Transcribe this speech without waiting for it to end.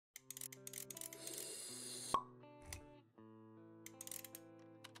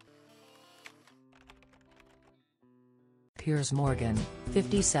Piers Morgan,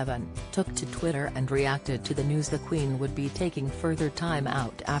 57, took to Twitter and reacted to the news the Queen would be taking further time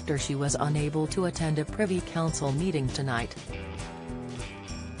out after she was unable to attend a Privy Council meeting tonight.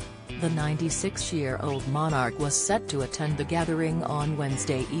 The 96-year-old monarch was set to attend the gathering on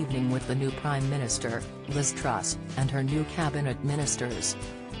Wednesday evening with the new Prime Minister, Liz Truss, and her new cabinet ministers.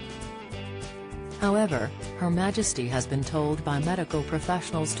 However, Her Majesty has been told by medical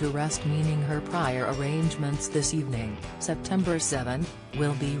professionals to rest, meaning her prior arrangements this evening, September 7,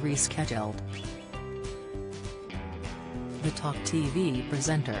 will be rescheduled. The Talk TV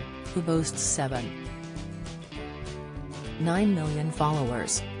presenter, who boasts 7.9 million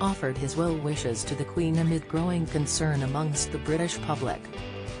followers, offered his well wishes to the Queen amid growing concern amongst the British public.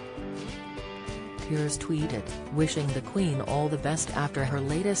 Piers tweeted, wishing the Queen all the best after her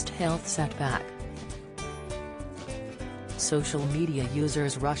latest health setback. Social media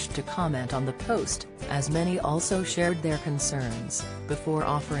users rushed to comment on the post, as many also shared their concerns, before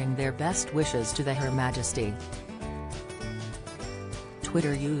offering their best wishes to Her Majesty.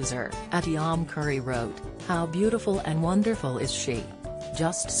 Twitter user @YamCurry wrote, "How beautiful and wonderful is she?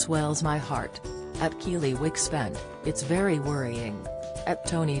 Just swells my heart." @Keely Wickspend, "It's very worrying."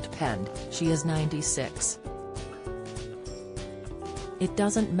 @Tony penned, "She is 96. It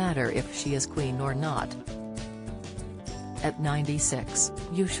doesn't matter if she is Queen or not. At 96,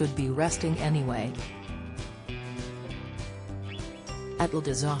 you should be resting anyway."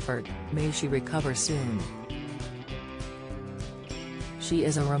 @Lildas offered, "May she recover soon. She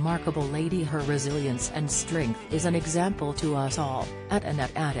is a remarkable lady. Her resilience and strength is an example to us all,"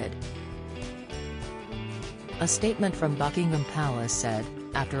 Annette added. A statement from Buckingham Palace said,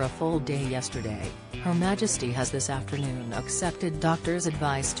 after a full day yesterday, Her Majesty has this afternoon accepted doctors'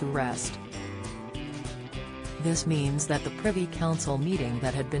 advice to rest. This means that the Privy Council meeting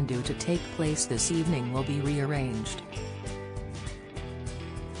that had been due to take place this evening will be rearranged.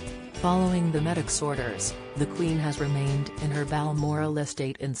 Following the medic's orders, the Queen has remained in her Balmoral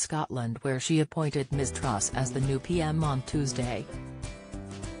estate in Scotland, where she appointed Ms Truss as the new PM on Tuesday.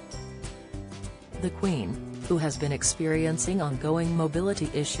 The Queen, who has been experiencing ongoing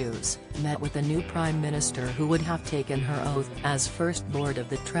mobility issues, met with the new Prime Minister, who would have taken her oath as First Lord of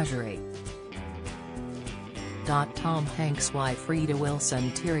the Treasury. Tom Hanks' wife Rita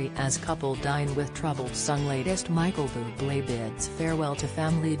Wilson-Thierry as couple dine with troubled son. Latest Michael Bublé bids farewell to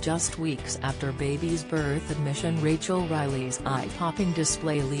family just weeks after baby's birth. Admission Rachel Riley's eye-popping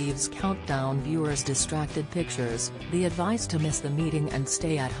display leaves countdown viewers distracted. Pictures, the advice to miss the meeting and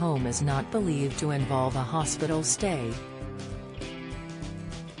stay at home is not believed to involve a hospital stay.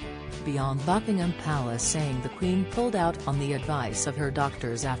 Beyond Buckingham Palace saying the Queen pulled out on the advice of her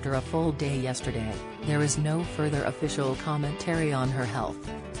doctors after a full day yesterday, there is no further official commentary on her health.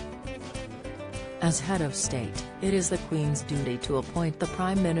 As head of state, it is the Queen's duty to appoint the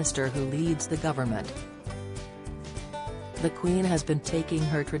Prime Minister who leads the government. The Queen has been taking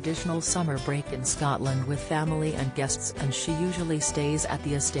her traditional summer break in Scotland with family and guests, and she usually stays at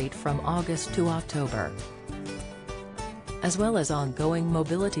the estate from August to October. As well as ongoing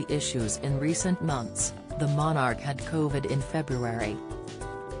mobility issues in recent months, the monarch had COVID in February.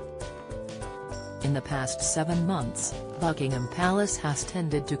 In the past 7 months, Buckingham Palace has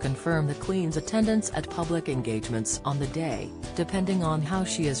tended to confirm the Queen's attendance at public engagements on the day, depending on how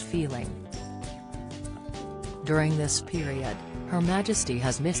she is feeling. During this period, Her Majesty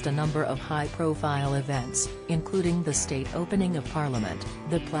has missed a number of high-profile events, including the state opening of Parliament,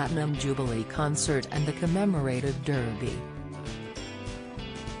 the Platinum Jubilee concert and the commemorative Derby.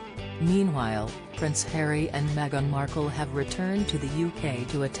 Meanwhile, Prince Harry and Meghan Markle have returned to the UK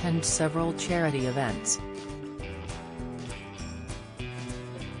to attend several charity events,